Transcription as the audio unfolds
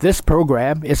This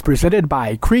program is presented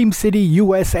by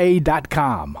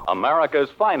CreamCityUSA.com.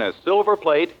 America's finest silver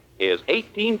plate is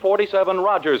 1847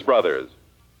 Rogers Brothers.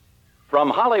 From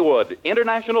Hollywood,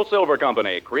 International Silver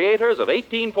Company, creators of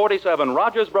 1847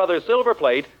 Rogers Brothers silver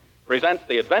plate, presents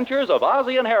the adventures of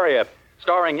Ozzie and Harriet,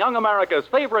 starring young America's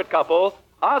favorite couple,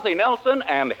 Ozzie Nelson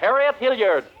and Harriet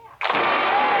Hilliard.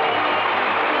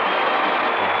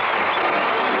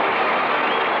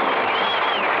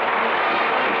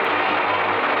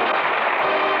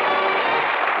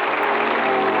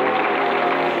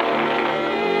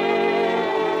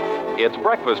 It's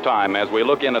breakfast time as we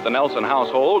look in at the Nelson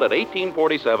household at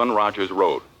 1847 Rogers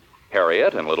Road.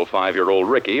 Harriet and little 5-year-old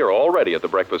Ricky are already at the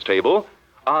breakfast table.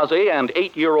 Ozzie and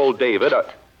 8-year-old David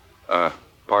are...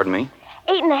 pardon me?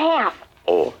 8.5.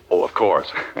 Oh, of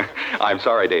course. I'm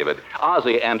sorry, David.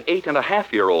 Ozzie and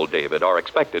 8.5-year-old David are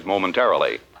expected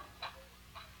momentarily.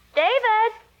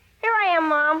 David! Here I am,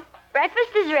 Mom.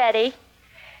 Breakfast is ready. Isn't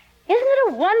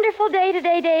it a wonderful day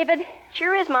today, David?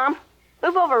 Sure is, Mom.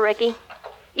 Move over, Ricky.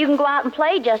 You can go out and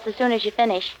play just as soon as you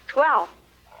finish. 12.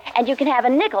 And you can have a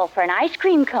nickel for an ice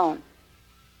cream cone.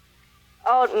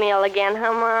 Oatmeal again,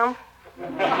 huh, Mom?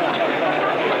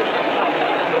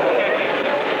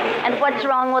 And what's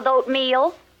wrong with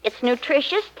oatmeal? It's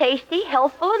nutritious, tasty,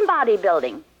 healthful, and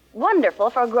bodybuilding. Wonderful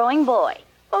for a growing boy.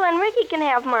 Well, then Ricky can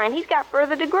have mine. He's got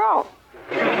further to grow.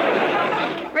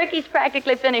 Ricky's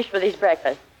practically finished with his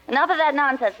breakfast. Enough of that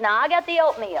nonsense now. I got the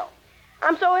oatmeal.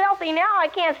 I'm so healthy now I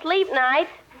can't sleep nights.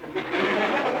 Oh,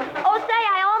 say,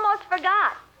 I almost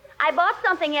forgot. I bought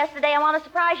something yesterday I want to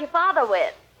surprise your father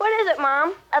with. What is it,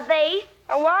 Mom? A vase.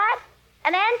 A what?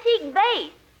 An antique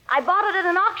vase. I bought it at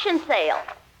an auction sale.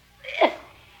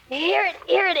 Here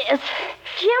it is.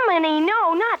 Jiminy,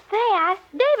 no, not that.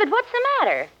 David, what's the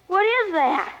matter? What is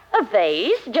that? A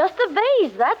vase. Just a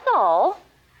vase, that's all.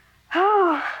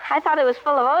 Oh, I thought it was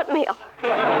full of oatmeal.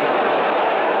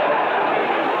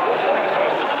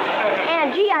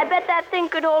 Gee, I bet that thing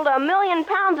could hold 1,000,000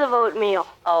 pounds of oatmeal.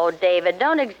 Oh, David,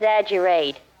 don't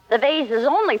exaggerate. The vase is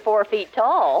only 4 feet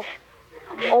tall.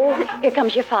 Oh, here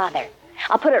comes your father.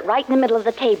 I'll put it right in the middle of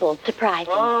the table. Surprise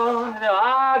him. Oh,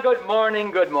 no. Good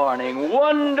morning, good morning.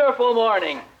 Wonderful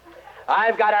morning.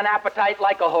 I've got an appetite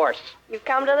like a horse. You've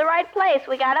come to the right place.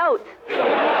 We got oats.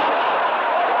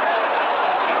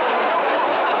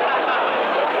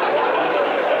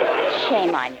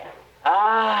 Shame on you.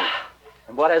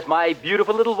 And what has my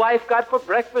beautiful little wife got for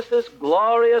breakfast this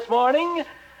glorious morning?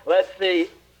 Let's see.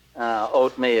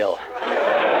 Oatmeal.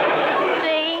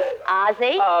 See?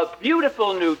 Ozzie? A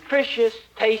beautiful, nutritious,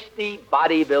 tasty,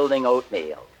 bodybuilding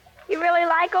oatmeal. You really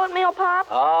like oatmeal, Pop?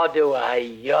 Oh, do I?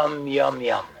 Yum, yum,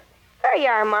 yum. There you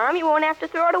are, Mom. You won't have to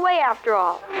throw it away after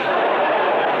all.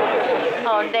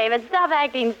 Oh, David, stop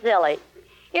acting silly.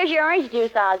 Here's your orange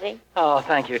juice, Ozzie. Oh,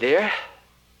 thank you, dear.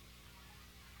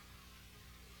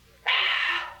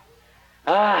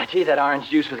 Gee, that orange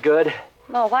juice was good.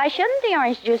 Well, why shouldn't the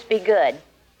orange juice be good?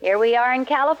 Here we are in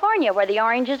California, where the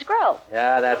oranges grow.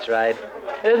 Yeah, that's right.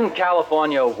 Isn't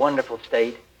California a wonderful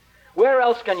state? Where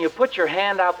else can you put your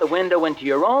hand out the window into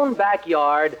your own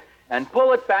backyard and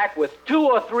pull it back with 2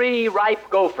 or 3 ripe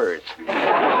gophers?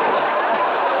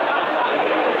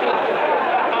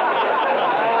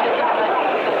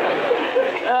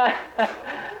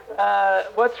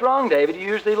 What's wrong, David? You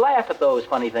usually laugh at those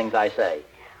funny things I say.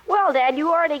 Well, Dad,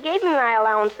 you already gave me my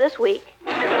allowance this week.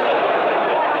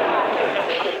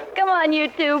 Come on, you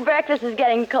two. Breakfast is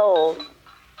getting cold.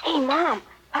 Hey, Mom,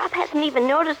 Pop hasn't even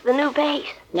noticed the new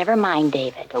vase. Never mind,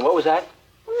 David. What was that?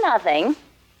 Nothing.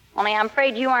 Only I'm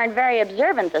afraid you aren't very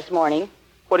observant this morning.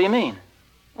 What do you mean?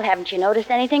 Well, haven't you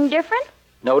noticed anything different?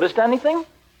 Noticed anything?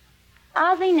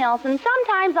 Ozzie Nelson,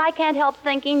 sometimes I can't help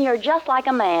thinking you're just like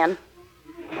a man.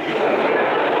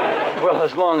 Well,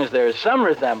 as long as there's some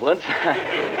resemblance.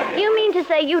 You mean to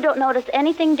say you don't notice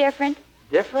anything different?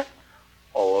 Different?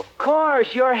 Oh, of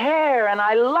course, your hair, and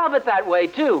I love it that way,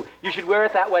 too. You should wear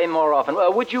it that way more often.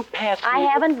 Would you pass me... I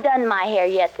haven't done my hair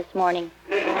yet this morning.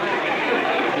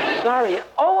 Sorry.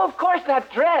 Oh, of course, that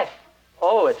dress.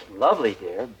 Oh, it's lovely,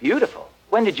 dear. Beautiful.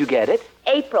 When did you get it?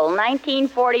 April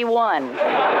 1941.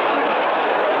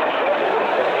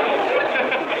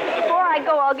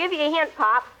 I'll give you a hint,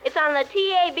 Pop. It's on the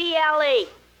table.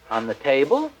 On the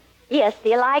table? Yes, do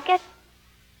you like it?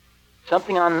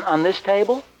 Something on this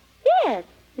table? Yes.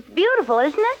 It's beautiful,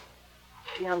 isn't it?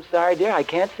 Gee, I'm sorry, dear. I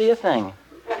can't see a thing.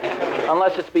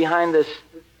 Unless it's behind this...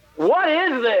 What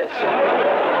is this?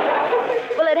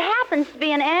 Well, it happens to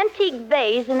be an antique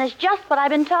vase, and it's just what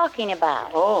I've been talking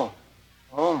about. Oh.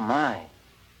 Oh, my.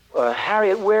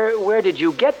 Harriet, where did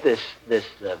you get this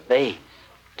vase?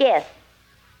 Guess.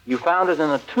 You found it in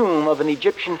the tomb of an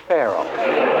Egyptian pharaoh.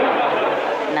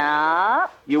 No.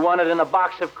 You won it in a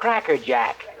box of Cracker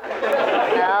Jack.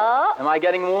 No. Am I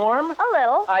getting warm? A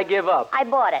little. I give up. I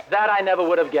bought it. That I never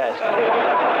would have guessed.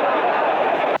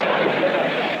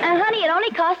 Honey, it only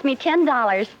cost me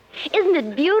 $10. Isn't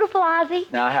it beautiful, Ozzie?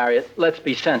 Now, Harriet, let's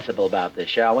be sensible about this,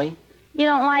 shall we? You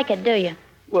don't like it, do you?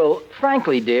 Well,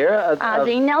 frankly, dear...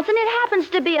 Ozzie Nelson, it happens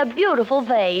to be a beautiful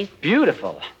vase.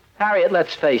 Beautiful. Harriet,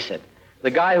 let's face it. The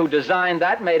guy who designed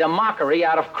that made a mockery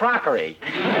out of crockery.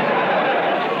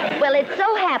 Well, it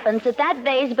so happens that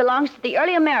vase belongs to the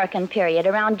early American period,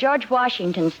 around George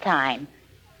Washington's time.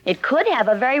 It could have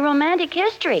a very romantic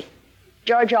history.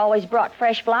 George always brought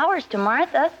fresh flowers to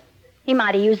Martha. He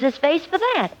might have used this vase for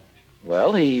that.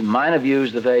 Well, he might have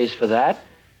used the vase for that,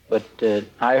 but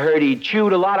I heard he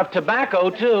chewed a lot of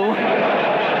tobacco, too.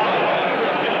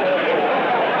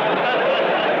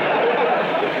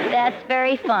 That's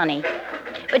very funny.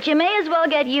 But you may as well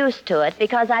get used to it,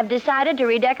 because I've decided to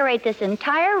redecorate this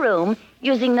entire room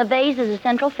using the vase as a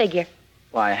central figure.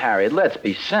 Why, Harriet, let's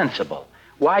be sensible.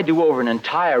 Why do over an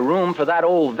entire room for that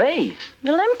old vase?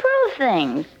 It'll improve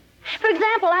things. For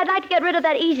example, I'd like to get rid of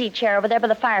that easy chair over there by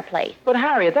the fireplace. But,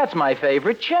 Harriet, that's my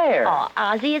favorite chair. Oh,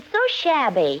 Ozzie, it's so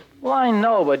shabby. Well, I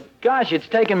know, but gosh, it's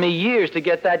taken me years to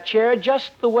get that chair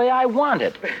just the way I want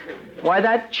it. Why,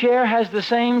 that chair has the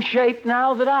same shape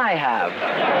now that I have.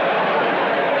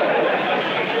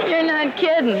 You're not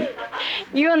kidding.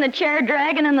 You and the chair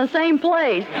dragging in the same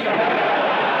place.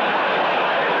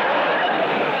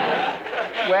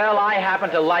 Well, I happen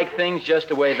to like things just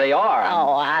the way they are.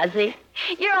 Oh, Ozzie.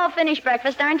 You're all finished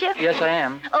breakfast, aren't you? Yes, I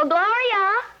am. Oh,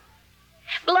 Gloria!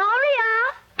 Gloria!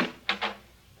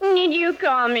 Did you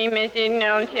call me, Mrs.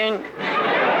 Nelson?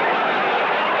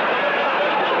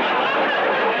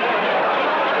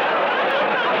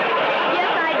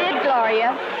 Yes, I did,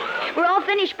 Gloria. We're all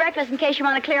finished breakfast in case you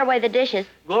want to clear away the dishes.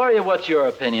 Gloria, what's your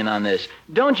opinion on this?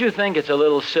 Don't you think it's a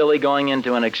little silly going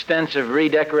into an extensive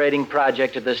redecorating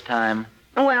project at this time?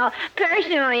 Well,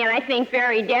 personally, I think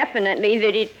very definitely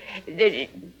that it...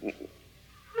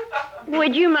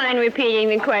 Would you mind repeating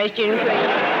the question, please?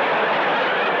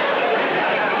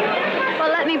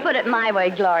 Well, let me put it my way,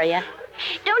 Gloria.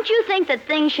 Don't you think that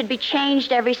things should be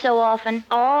changed every so often?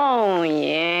 Oh,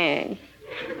 yes.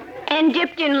 And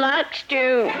dipped in Lux,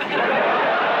 too.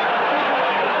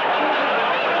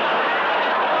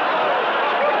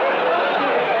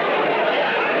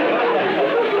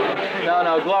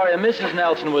 No, Gloria, Mrs.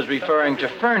 Nelson was referring to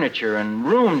furniture and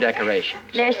room decorations.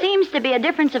 There seems to be a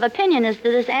difference of opinion as to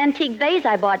this antique vase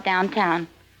I bought downtown.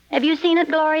 Have you seen it,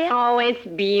 Gloria? Oh, it's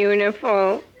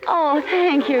beautiful. Oh,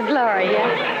 thank you, Gloria.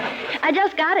 I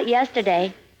just got it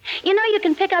yesterday. You know, you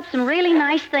can pick up some really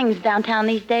nice things downtown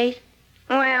these days.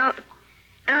 Well,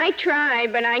 I try,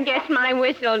 but I guess my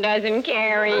whistle doesn't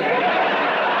carry.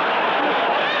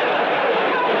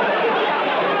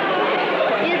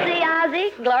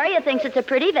 Gloria thinks it's a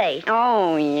pretty vase.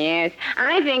 Oh, yes.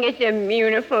 I think it's a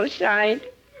beautiful sight.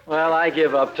 Well, I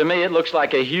give up. To me, it looks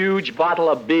like a huge bottle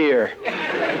of beer.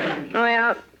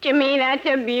 Well, to me, that's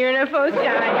a beautiful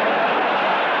sight.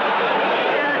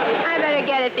 I better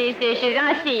get at these dishes.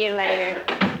 I'll see you later.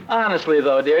 Honestly,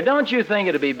 though, dear, don't you think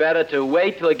it'd be better to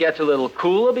wait till it gets a little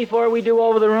cooler before we do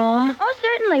over the room? Oh,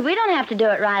 certainly. We don't have to do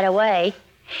it right away.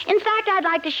 In fact, I'd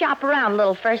like to shop around a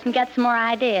little first and get some more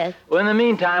ideas. Well, in the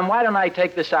meantime, why don't I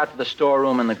take this out to the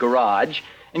storeroom in the garage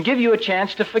and give you a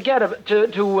chance to forget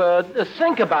to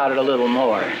think about it a little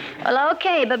more? Well,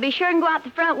 okay, but be sure and go out the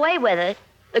front way with it.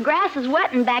 The grass is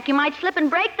wet in back. You might slip and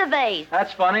break the vase.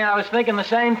 That's funny. I was thinking the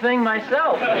same thing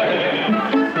myself.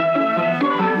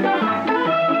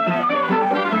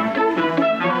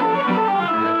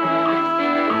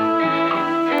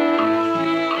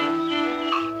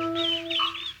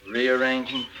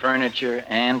 Rearranging furniture,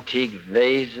 antique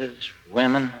vases,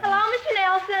 women. Hello, Mr.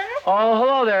 Nelson. Oh,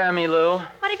 hello there, Emmy Lou.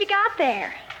 What have you got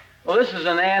there? Well, this is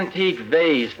an antique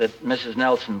vase that Mrs.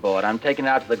 Nelson bought. I'm taking it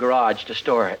out to the garage to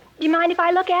store it. Do you mind if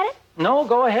I look at it? No,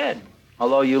 go ahead.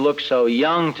 Although you look so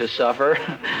young to suffer.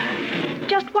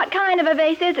 Just what kind of a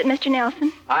vase is it, Mr.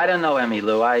 Nelson? I don't know, Emmy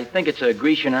Lou. I think it's a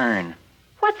Grecian urn.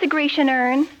 What's a Grecian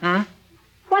urn?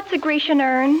 What's a Grecian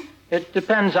urn? It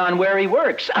depends on where he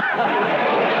works. You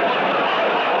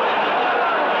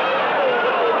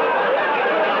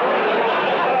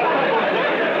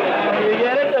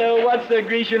get it? What's the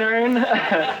Grecian urn?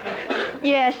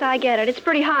 Yes, I get it. It's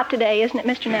pretty hot today, isn't it,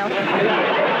 Mr. Nelson?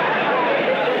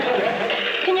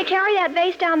 Can you carry that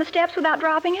vase down the steps without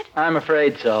dropping it? I'm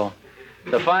afraid so.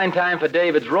 It's a fine time for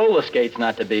David's roller skates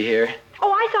not to be here.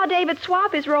 Oh, I saw David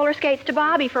swap his roller skates to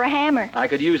Bobby for a hammer. I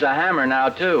could use a hammer now,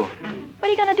 too. What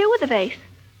are you going to do with the vase?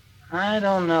 I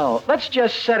don't know. Let's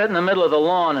just set it in the middle of the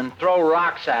lawn and throw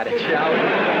rocks at it, shall we?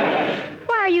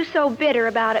 Why are you so bitter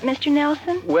about it, Mr.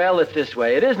 Nelson? Well, it's this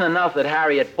way. It isn't enough that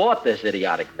Harriet bought this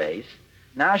idiotic vase.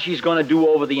 Now she's going to do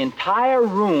over the entire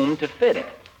room to fit it.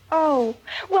 Oh,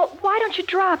 well, why don't you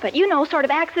drop it? You know, sort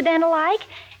of accidental-like.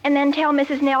 And then tell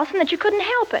Mrs. Nelson that you couldn't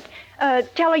help it.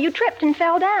 Tell her you tripped and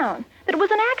fell down. That it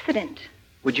was an accident.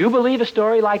 Would you believe a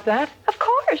story like that? Of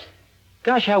course.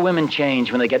 Gosh, how women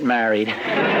change when they get married.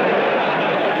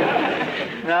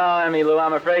 No, Emmy Lou,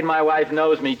 I'm afraid my wife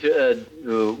knows me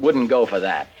wouldn't go for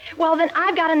that. Well, then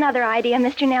I've got another idea,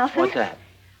 Mr. Nelson. What's that?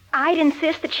 I'd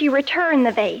insist that she return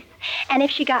the vase. And if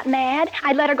she got mad,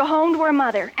 I'd let her go home to her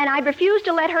mother. And I'd refuse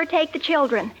to let her take the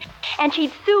children. And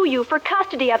she'd sue you for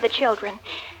custody of the children.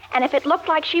 And if it looked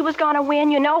like she was going to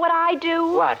win, you know what I'd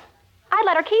do? What? I'd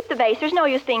let her keep the vase. There's no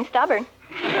use being stubborn.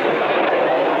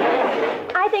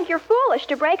 I think you're foolish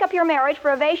to break up your marriage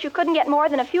for a vase you couldn't get more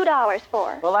than a few dollars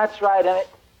for. Well, that's right, Emmy.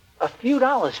 A few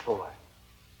dollars for it.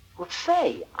 Well,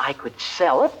 say, I could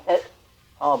sell it.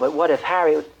 But what if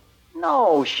Harriet...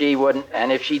 No, she wouldn't.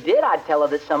 And if she did, I'd tell her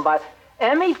that somebody...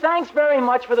 Emmy, thanks very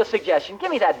much for the suggestion. Give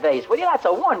me that vase, will you? That's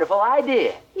a wonderful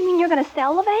idea. You mean you're going to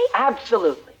sell the vase?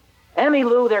 Absolutely. Emmy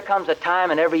Lou, there comes a time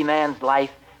in every man's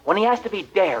life when he has to be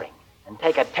daring and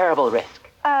take a terrible risk.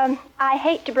 I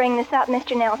hate to bring this up,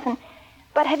 Mr. Nelson,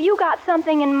 but have you got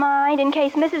something in mind in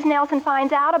case Mrs. Nelson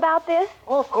finds out about this?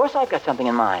 Well, of course I've got something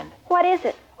in mind. What is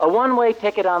it? A one-way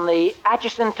ticket on the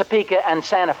Atchison, Topeka, and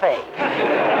Santa Fe.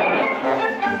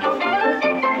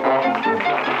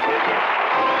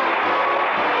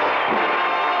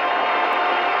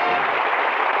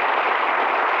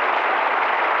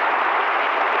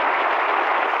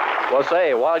 Well,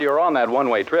 say, while you're on that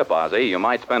one-way trip, Ozzie, you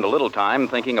might spend a little time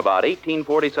thinking about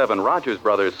 1847 Rogers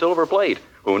Brothers silver plate.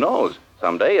 Who knows?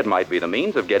 Someday it might be the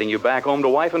means of getting you back home to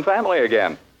wife and family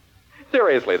again.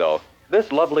 Seriously, though,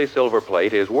 this lovely silver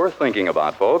plate is worth thinking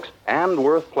about, folks, and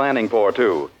worth planning for,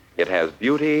 too. It has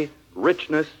beauty,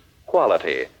 richness,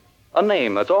 quality. A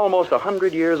name that's almost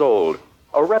 100 years old.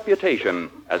 A reputation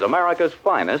as America's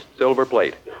finest silver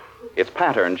plate. Its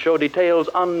patterns show details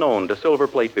unknown to silver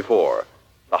plate before.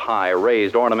 The high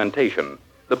raised ornamentation,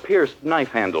 the pierced knife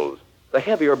handles, the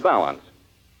heavier balance.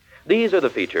 These are the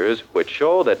features which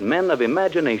show that men of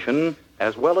imagination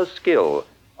as well as skill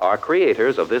are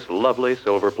creators of this lovely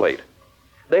silver plate.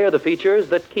 They are the features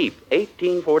that keep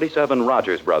 1847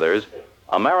 Rogers Brothers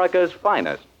America's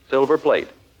finest silver plate.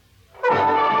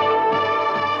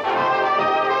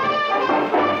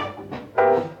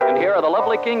 And here are the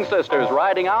lovely King sisters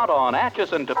riding out on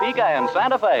Atchison, Topeka, and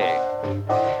Santa Fe.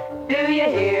 Do you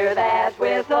hear that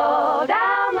whistle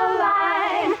down the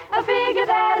line? I figure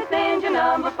that it's engine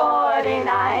number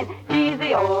 49. She's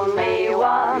the only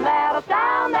one that'll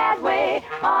sound that way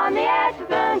on the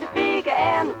Atchison, Topeka,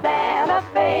 and the Santa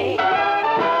Fe.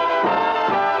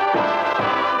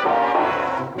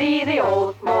 See the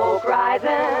old smoke rising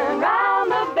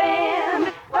round the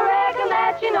bend. I reckon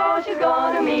that you know she's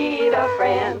gonna meet a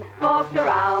friend. Folks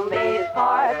around these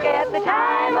parts get the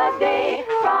time of day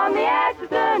from the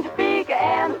Atchison, Topeka,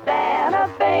 and the Santa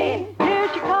Fe. Here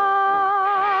she comes.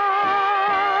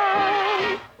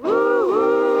 Ooh,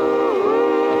 ooh,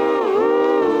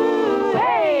 ooh.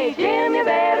 Hey, Jim, you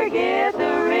better get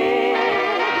the ring.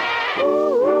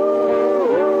 Ooh, ooh,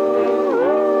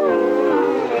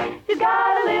 ooh. She's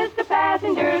got a list of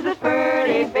passengers that's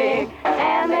pretty big,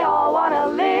 and they all want to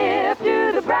live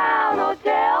to the Brown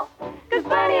Hotel. 'Cause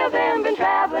plenty of them been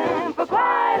traveling for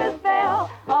quite a spell,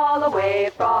 all the way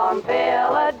from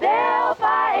Philadelphia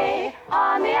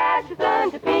on the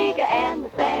Atchison, Topeka, and the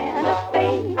Santa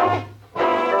Fe.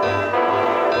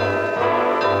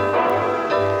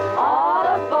 All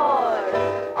aboard,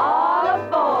 all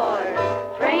aboard.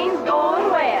 Train's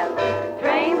going west,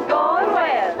 train's going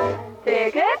west.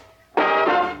 Tickets,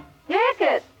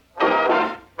 tickets.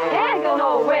 Can't go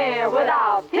nowhere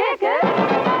without tickets.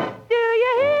 Do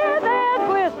you hear that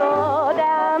whistle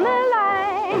down the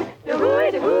line? The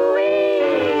hooey, the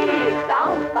hooey,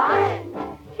 sounds fine.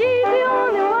 She's the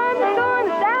only one that's going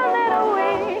to sound that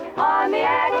away on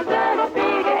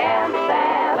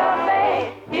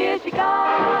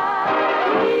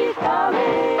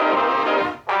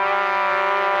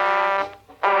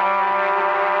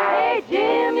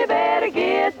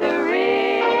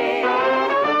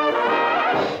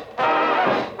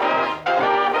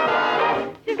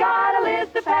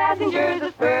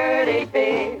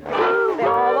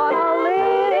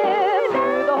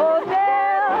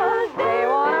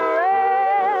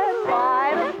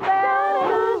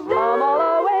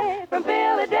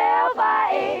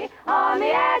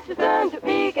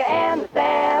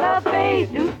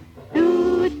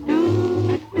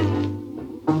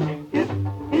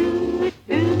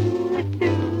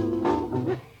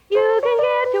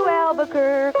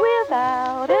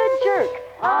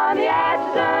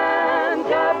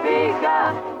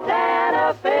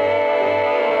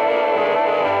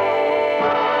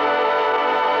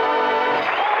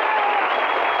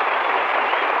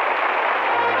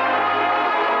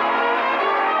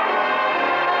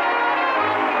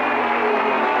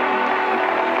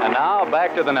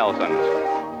back to the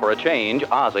Nelsons. For a change,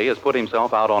 Ozzie has put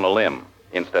himself out on a limb.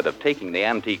 Instead of taking the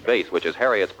antique vase, which is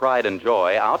Harriet's pride and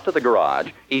joy, out to the garage,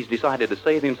 he's decided to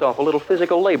save himself a little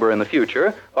physical labor in the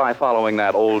future by following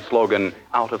that old slogan,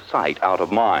 out of sight, out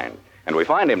of mind. And we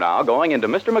find him now going into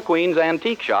Mr. McQueen's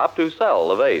antique shop to sell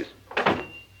the vase.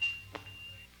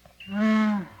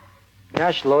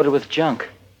 Gosh, loaded with junk.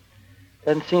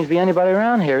 Doesn't seem to be anybody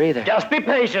around here either. Just be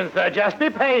patient, sir. Just be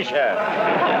patient.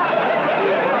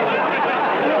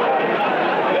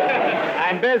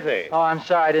 I'm busy. Oh, I'm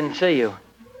sorry, I didn't see you.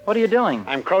 What are you doing?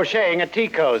 I'm crocheting a tea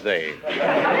cozy.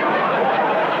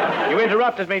 You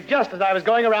interrupted me just as I was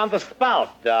going around the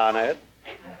spout, darn it.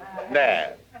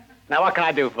 There. Now, what can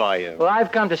I do for you? Well,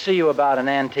 I've come to see you about an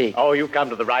antique. Oh, you've come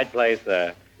to the right place,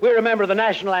 sir. We're a member of the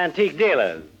National Antique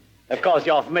Dealers. Of course,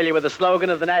 you're familiar with the slogan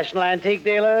of the National Antique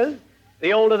Dealers.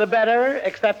 The older the better,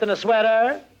 except in a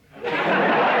sweater.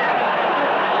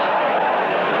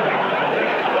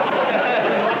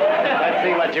 Let's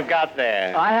see what you've got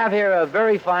there. I have here a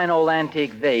very fine old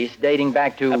antique vase dating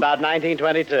back to... About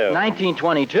 1922.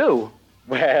 1922?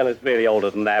 Well, it's really older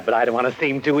than that, but I don't want to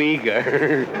seem too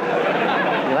eager.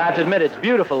 You'll have to admit it's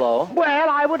beautiful, though. Well,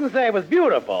 I wouldn't say it was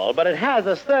beautiful, but it has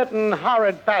a certain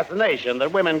horrid fascination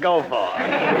that women go for.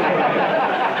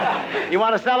 You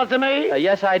want to sell it to me?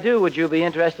 Yes, I do. Would you be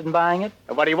interested in buying it?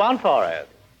 What do you want for it?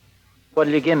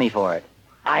 What'll you give me for it?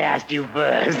 I asked you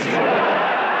first.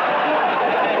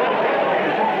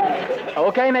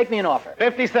 Okay, make me an offer.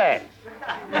 50 cents.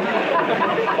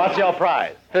 What's your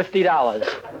price?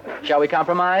 $50. Shall we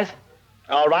compromise?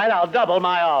 All right, I'll double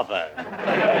my offer.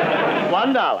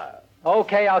 $1.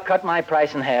 Okay, I'll cut my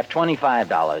price in half,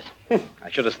 $25. I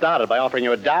should have started by offering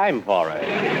you a dime for it.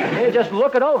 Here, just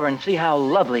look it over and see how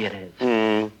lovely it is.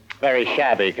 Very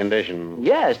shabby condition.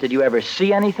 Yes, did you ever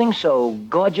see anything so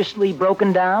gorgeously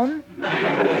broken down?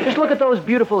 Just look at those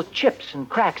beautiful chips and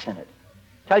cracks in it.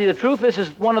 Tell you the truth, this is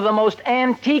one of the most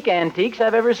antique antiques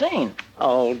I've ever seen.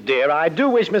 Oh, dear, I do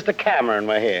wish Mr. Cameron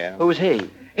were here. Who's he?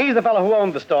 He's the fellow who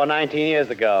owned the store 19 years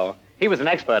ago. He was an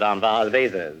expert on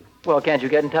vases. Well, can't you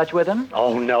get in touch with him?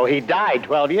 Oh, no, he died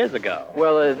 12 years ago.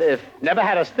 Well, if... Never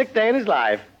had a sick day in his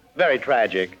life. Very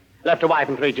tragic. Left a wife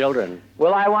and 3 children.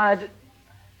 Well, I wanted...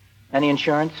 Any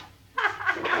insurance?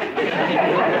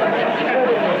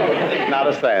 Not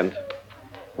a cent.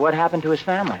 What happened to his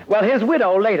family? Well, his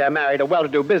widow later married a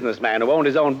well-to-do businessman who owned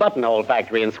his own buttonhole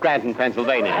factory in Scranton,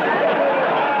 Pennsylvania.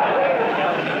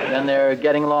 Then they're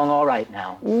getting along all right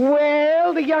now.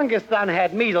 Well, the youngest son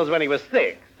had measles when he was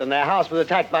 6, and their house was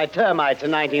attacked by termites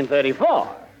in 1934.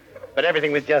 But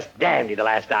everything was just dandy the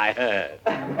last I heard.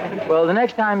 Well, the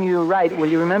next time you write, will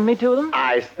you remember me to them?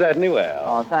 I certainly will.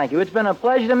 Oh, thank you. It's been a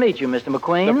pleasure to meet you, Mr.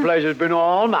 McQueen. The pleasure's been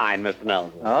all mine, Mr.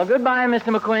 Nelson. Oh, goodbye,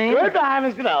 Mr. McQueen. Goodbye,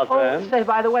 Mr. Nelson. Oh, say,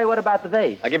 by the way, what about the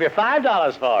vase? I'll give you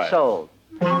 $5 for it. Sold.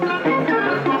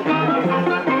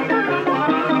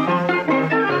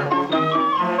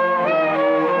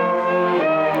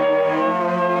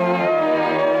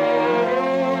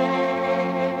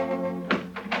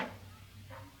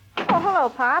 Hello,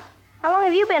 Pop. How long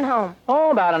have you been home? Oh,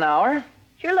 about an hour.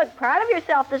 Sure look proud of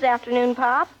yourself this afternoon,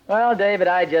 Pop. Well, David,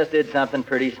 I just did something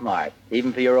pretty smart,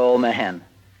 even for your old man.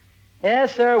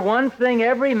 Yes, sir, one thing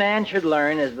every man should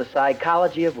learn is the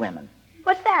psychology of women.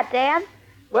 What's that, Dad?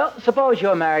 Well, suppose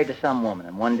you're married to some woman,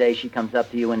 and one day she comes up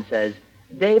to you and says,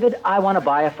 David, I want to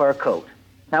buy a fur coat.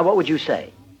 Now, what would you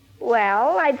say?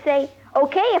 Well, I'd say,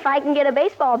 okay, if I can get a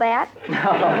baseball bat.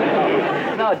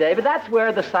 No, David, that's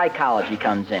where the psychology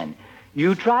comes in.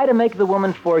 You try to make the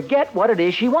woman forget what it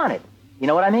is she wanted. You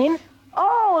know what I mean?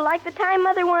 Oh, like the time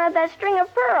Mother wanted that string of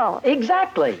pearls.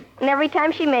 Exactly. And every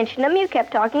time she mentioned them, you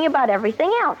kept talking about everything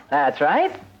else. That's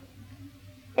right.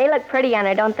 They look pretty on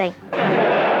her, don't they?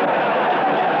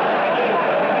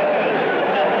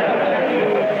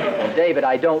 Well, David,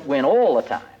 I don't win all the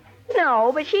time.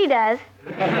 No, but she does.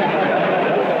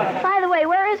 By the way,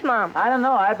 where is Mom? I don't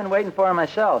know. I've been waiting for her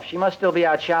myself. She must still be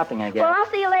out shopping, I guess. Well, I'll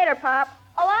see you later, Pop.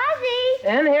 Oh, Ozzie!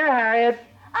 In here, Harriet.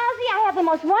 Ozzie, I have the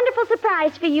most wonderful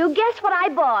surprise for you. Guess what I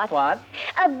bought? What?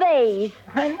 A vase.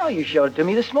 I know you showed it to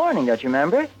me this morning, don't you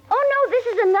remember? Oh, no, this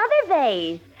is another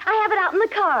vase. I have it out in the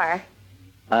car.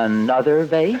 Another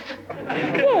vase?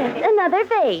 Yes, another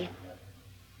vase.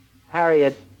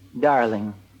 Harriet,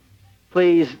 darling,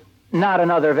 please, not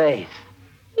another vase.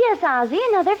 Yes, Ozzie,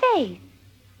 another vase.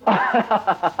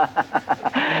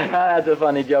 That's a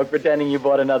funny joke, pretending you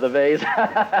bought another vase.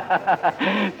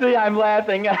 See, I'm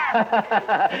laughing.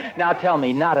 Now tell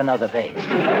me, not another vase.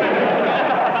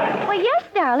 Well, yes,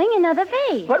 darling, another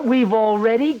vase. But we've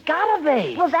already got a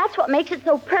vase. Well, that's what makes it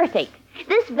so perfect.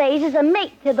 This vase is a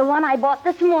mate to the one I bought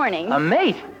this morning. A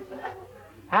mate?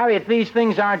 Harriet, these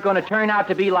things aren't going to turn out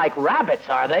to be like rabbits,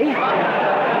 are they?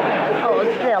 Oh,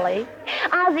 silly.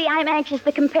 Ozzie, I'm anxious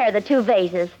to compare the two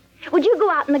vases. Would you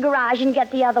go out in the garage and get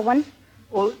the other one?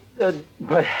 Well,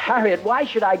 but Harriet, why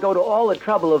should I go to all the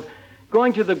trouble of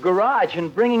going to the garage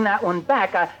and bringing that one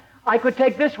back? I could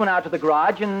take this one out to the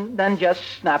garage and then just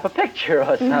snap a picture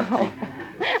or something.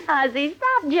 Ozzie,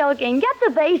 stop joking. Get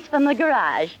the vase from the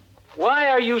garage. Why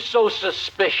are you so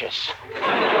suspicious?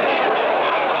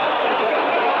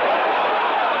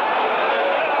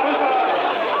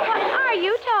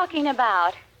 Talking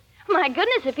about? My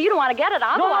goodness, if you don't want to get it,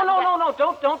 I'll go out and get it.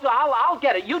 No, don't. I'll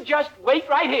get it. You just wait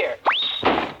right here.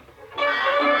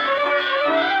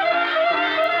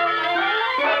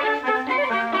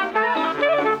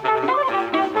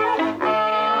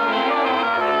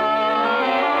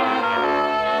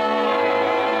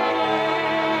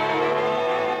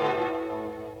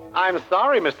 I'm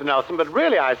sorry, Mr. Nelson, but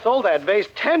really, I sold that vase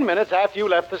 10 minutes after you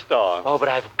left the store. Oh, but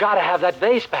I've got to have that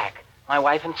vase back. My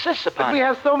wife insists upon it. But we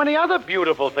have so many other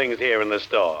beautiful things here in the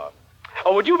store.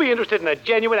 Oh, would you be interested in a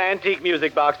genuine antique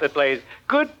music box that plays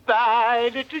Goodbye,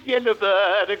 Little Yellow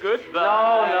Bird,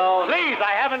 Goodbye? No. Please,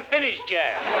 I haven't finished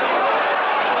yet.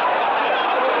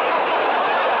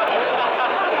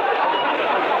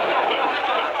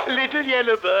 Little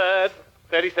Yellow Bird,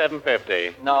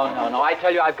 $37.50. No. I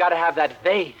tell you, I've got to have that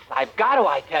vase. I've got to,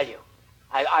 I tell you.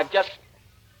 I've just...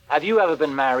 Have you ever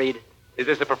been married? Is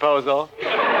this a proposal?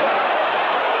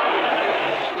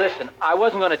 Listen, I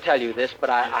wasn't going to tell you this, but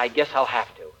I guess I'll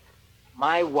have to.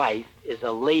 My wife is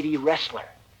a lady wrestler.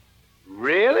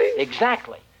 Really?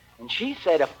 Exactly. And she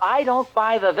said if I don't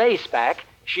buy the vase back,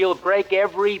 she'll break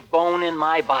every bone in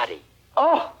my body.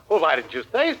 Oh, well, why didn't you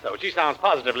say so? She sounds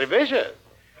positively vicious.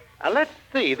 Now, let's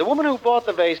see. The woman who bought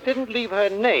the vase didn't leave her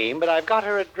name, but I've got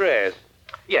her address.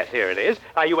 Yes, here it is.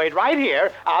 Now, you wait right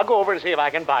here. I'll go over and see if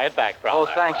I can buy it back from her. Oh,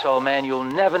 thanks, old man. You'll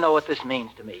never know what this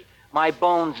means to me. My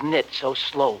bones knit so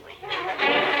slowly.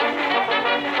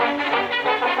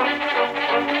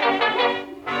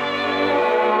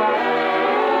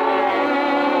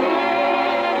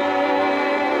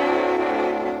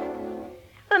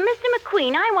 But, Mr.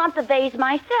 McQueen, I want the vase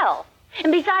myself.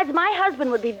 And besides, my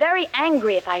husband would be very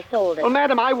angry if I sold it. Well,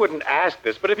 madam, I wouldn't ask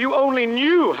this, but if you only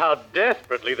knew how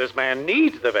desperately this man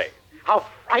needs the vase, how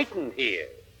frightened he is.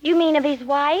 You mean of his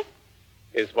wife?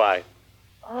 His wife?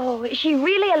 Oh, is she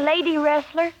really a lady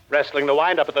wrestler? Wrestling the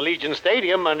wind-up at the Legion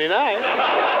Stadium Monday night.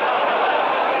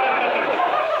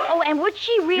 Oh, and would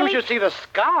she really... You should see the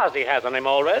scars he has on him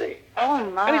already. Oh,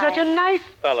 my. And he's such a nice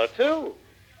fellow, too.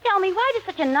 Tell me, why does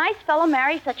such a nice fellow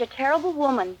marry such a terrible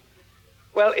woman?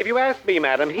 Well, if you ask me,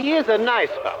 madam, he is a nice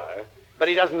fellow, but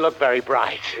he doesn't look very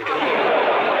bright.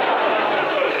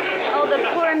 Oh, the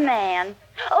poor man.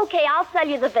 Okay, I'll sell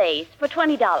you the vase for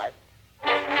 $20.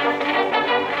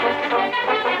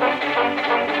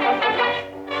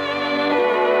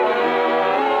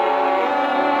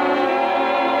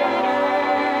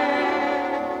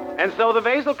 And so the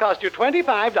vase will cost you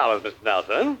 $25, Mr.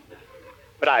 Nelson.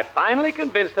 But I finally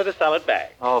convinced her to sell it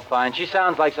back. Oh, fine. She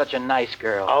sounds like such a nice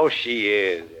girl. Oh, she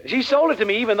is. She sold it to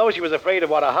me even though she was afraid of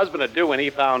what her husband would do when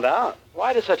he found out.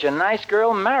 Why does such a nice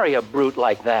girl marry a brute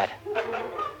like that?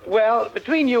 Well,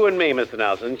 between you and me, Mr.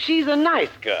 Nelson, she's a nice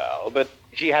girl, but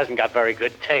she hasn't got very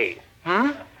good taste.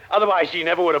 Otherwise, she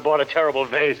never would have bought a terrible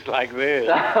vase like this.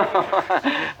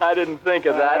 I didn't think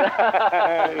of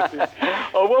that.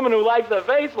 A woman who likes a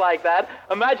vase like that,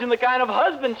 imagine the kind of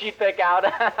husband she'd pick out.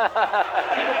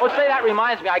 Well, say, that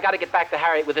reminds me, I got to get back to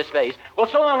Harriet with this vase. Well,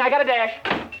 so long, I got to dash.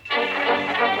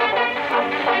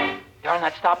 Darn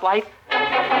that stoplight.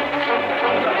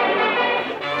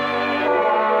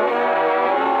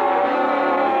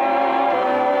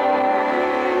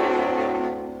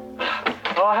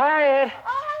 Oh, Harriet.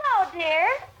 Dear,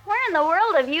 where in the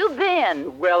world have you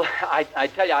been? Well, I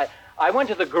tell you, I went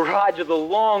to the garage the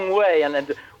long way,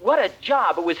 and what a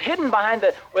job. It was hidden behind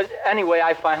the... Well, anyway,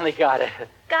 I finally got it.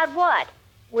 Got what?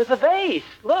 With a vase.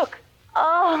 Look.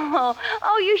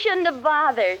 Oh, you shouldn't have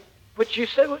bothered. But you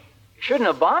said you shouldn't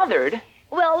have bothered.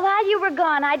 Well, while you were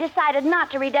gone, I decided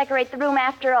not to redecorate the room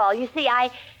after all. You see,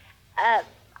 I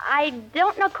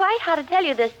don't know quite how to tell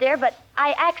you this, dear, but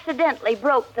I accidentally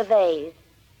broke the vase.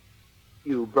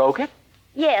 You broke it?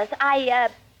 Yes, I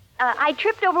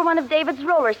tripped over one of David's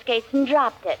roller skates and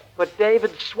dropped it. But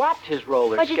David swapped his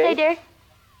roller What'd you say, dear?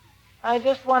 I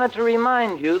just wanted to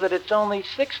remind you that it's only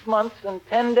 6 months and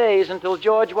 10 days until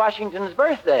George Washington's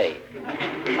birthday.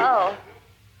 Oh.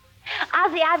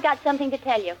 Ozzie, I've got something to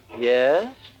tell you.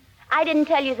 Yes? I didn't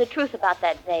tell you the truth about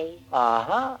that vase.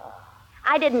 Uh-huh.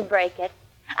 I didn't break it.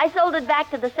 I sold it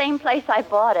back to the same place I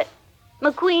bought it.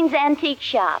 McQueen's Antique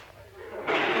Shop.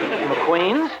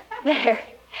 Queens. There.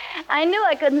 I knew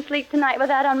I couldn't sleep tonight with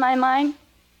that on my mind.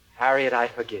 Harriet, I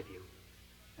forgive you.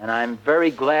 And I'm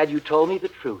very glad you told me the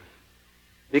truth.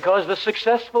 Because the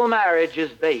successful marriage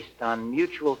is based on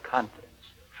mutual confidence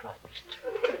and trust.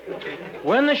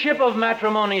 When the ship of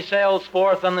matrimony sails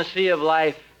forth on the sea of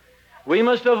life, we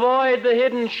must avoid the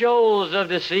hidden shoals of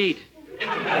deceit. Ozzie,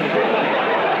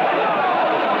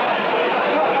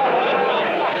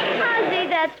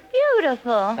 that's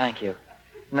beautiful. Thank you.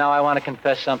 Now I want to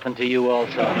confess something to you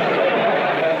also.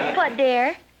 What,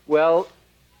 dear? Well,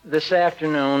 this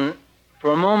afternoon,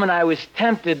 for a moment I was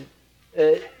tempted,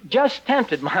 just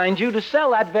tempted, mind you, to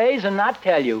sell that vase and not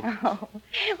tell you. Oh.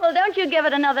 Well, don't you give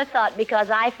it another thought, because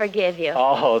I forgive you.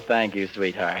 Oh, thank you,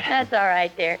 sweetheart. That's all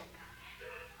right, dear.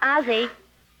 Ozzie.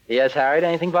 Yes, Harriet,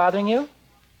 anything bothering you?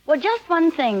 Well, just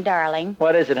one thing, darling.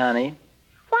 What is it, honey?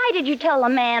 Why did you tell the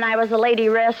man I was a lady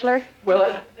wrestler?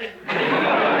 Well,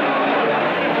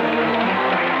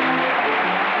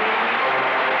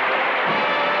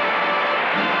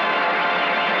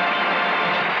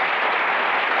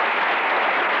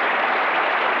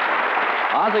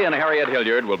 Ozzie and Harriet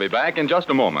Hilliard will be back in just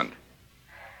a moment.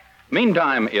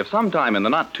 Meantime, if sometime in the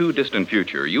not-too-distant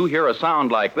future you hear a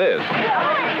sound like this...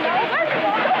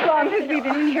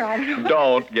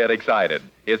 Don't get excited.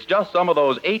 It's just some of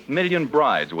those 8 million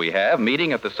brides we have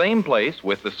meeting at the same place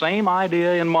with the same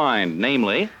idea in mind,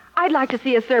 namely... I'd like to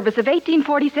see a service of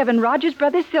 1847 Rogers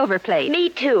Brothers silver plate. Me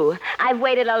too. I've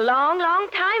waited a long, long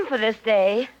time for this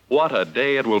day. What a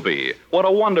day it will be. What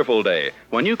a wonderful day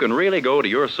when you can really go to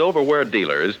your silverware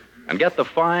dealers and get the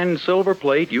fine silver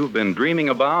plate you've been dreaming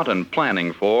about and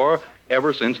planning for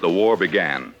ever since the war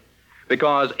began.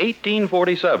 Because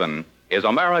 1847 is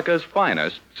America's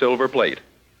finest silver plate.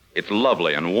 It's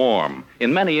lovely and warm,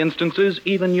 in many instances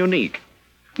even unique.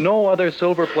 No other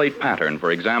silver plate pattern, for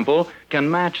example,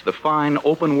 can match the fine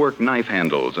open-work knife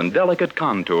handles and delicate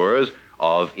contours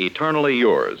of Eternally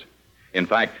Yours. In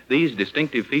fact, these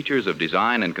distinctive features of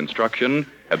design and construction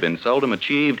have been seldom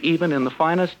achieved even in the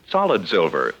finest solid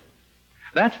silver.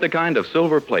 That's the kind of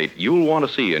silver plate you'll want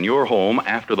to see in your home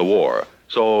after the war,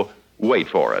 so wait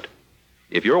for it.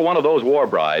 If you're one of those war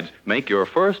brides, make your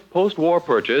first post-war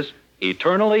purchase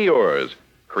Eternally Yours,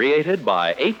 created by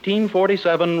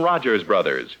 1847 Rogers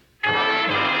Brothers.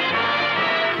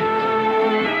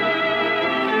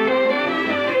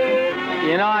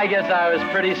 you know, I guess I was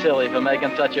pretty silly for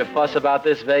making such a fuss about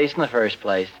this vase in the first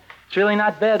place. It's really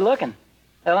not bad looking.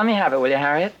 Let me have it, will you,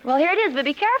 Harriet? Well, here it is, but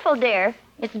be careful, dear.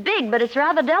 It's big, but it's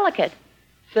rather delicate.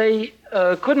 Say,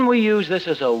 couldn't we use this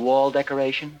as a wall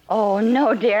decoration? Oh,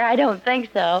 no, dear, I don't think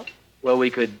so. Well, we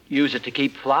could use it to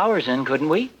keep flowers in, couldn't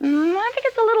we? I think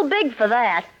it's a little big for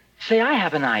that. Say, I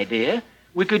have an idea.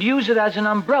 We could use it as an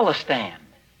umbrella stand.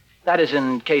 That is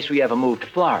in case we ever move to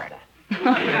Florida.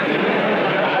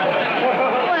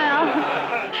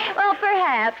 Well,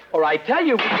 perhaps. Or I tell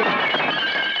you, we could...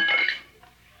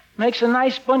 Makes a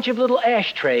nice bunch of little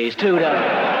ashtrays, too, doesn't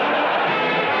it?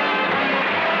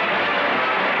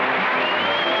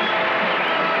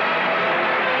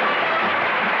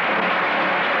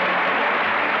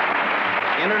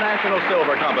 International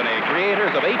Silver Company,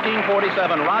 creators of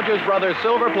 1847 Rogers Brothers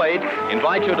Silver Plate,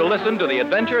 invite you to listen to the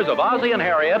adventures of Ozzie and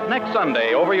Harriet next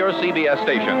Sunday over your CBS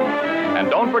station.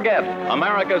 And don't forget,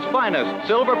 America's finest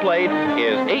silver plate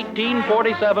is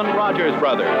 1847 Rogers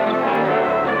Brothers.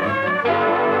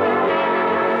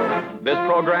 This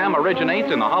program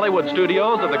originates in the Hollywood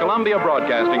studios of the Columbia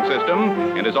Broadcasting System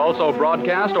and is also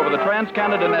broadcast over the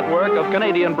Trans-Canada Network of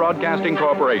Canadian Broadcasting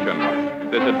Corporation.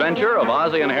 This adventure of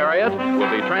Ozzie and Harriet will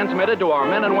be transmitted to our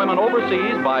men and women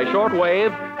overseas by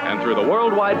shortwave and through the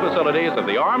worldwide facilities of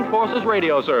the Armed Forces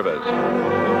Radio Service.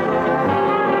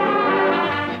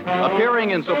 Appearing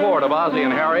in support of Ozzie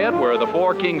and Harriet were the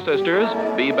four King sisters,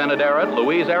 Bea Benaderet,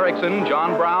 Louise Erickson,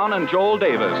 John Brown, and Joel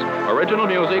Davis. Original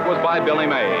music was by Billy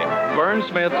May. Vern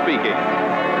Smith speaking.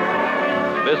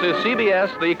 This is CBS,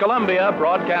 the Columbia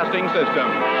Broadcasting System.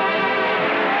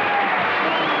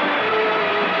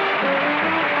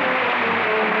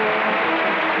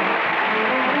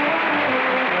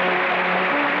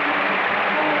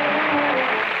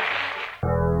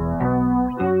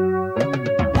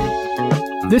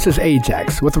 This is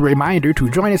Ajax with a reminder to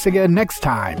join us again next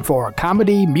time for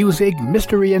comedy, music,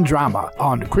 mystery, and drama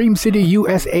on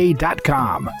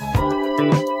CreamCityUSA.com.